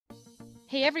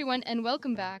Hey everyone, and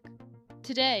welcome back.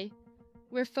 Today,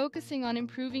 we're focusing on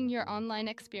improving your online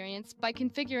experience by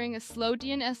configuring a slow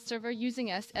DNS server using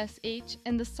SSH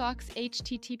and the Socks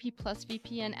HTTP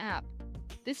PlusVPN app.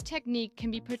 This technique can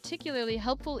be particularly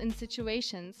helpful in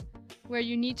situations where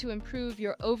you need to improve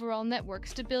your overall network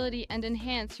stability and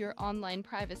enhance your online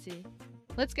privacy.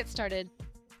 Let's get started.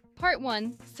 Part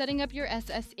 1. Setting up your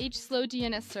SSH slow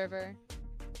DNS server.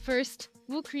 First,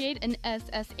 we'll create an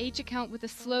SSH account with a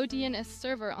slow DNS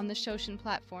server on the Shoshin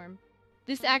platform.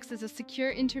 This acts as a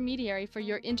secure intermediary for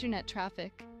your internet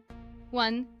traffic.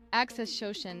 1. Access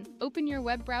Shoshin. Open your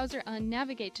web browser and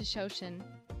navigate to Shoshin.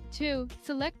 2.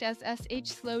 Select SSH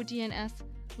slow DNS.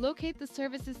 Locate the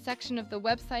services section of the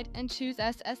website and choose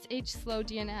SSH slow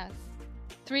DNS.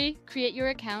 3. Create your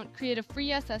account. Create a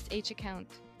free SSH account.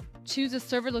 Choose a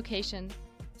server location.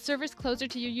 Servers closer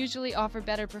to you usually offer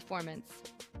better performance.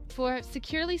 4.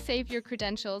 Securely save your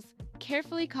credentials.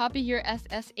 Carefully copy your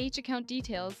SSH account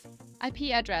details,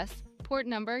 IP address, port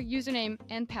number, username,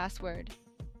 and password.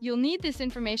 You'll need this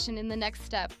information in the next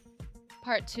step.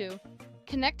 Part 2.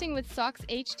 Connecting with Socks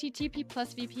HTTP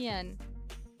PlusVPN.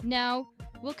 Now,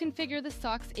 we'll configure the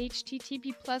Socks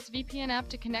HTTP PlusVPN app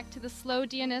to connect to the slow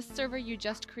DNS server you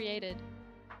just created.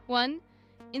 1.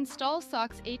 Install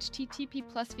Socks HTTP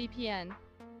PlusVPN.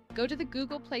 Go to the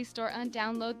Google Play Store and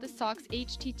download the Socks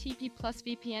HTTP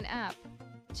PlusVPN app.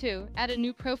 2. Add a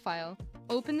new profile.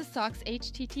 Open the Socks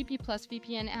HTTP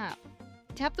PlusVPN app.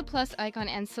 Tap the plus icon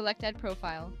and select Add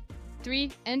Profile.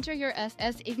 3. Enter your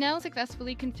SSH. You've now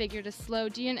successfully configured a slow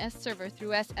DNS server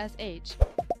through SSH,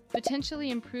 potentially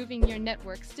improving your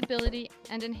network stability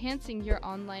and enhancing your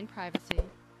online privacy.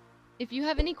 If you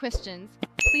have any questions,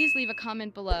 please leave a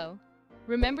comment below.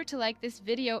 Remember to like this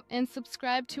video and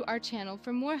subscribe to our channel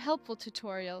for more helpful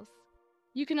tutorials.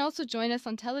 You can also join us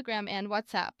on Telegram and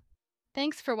WhatsApp.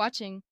 Thanks for watching.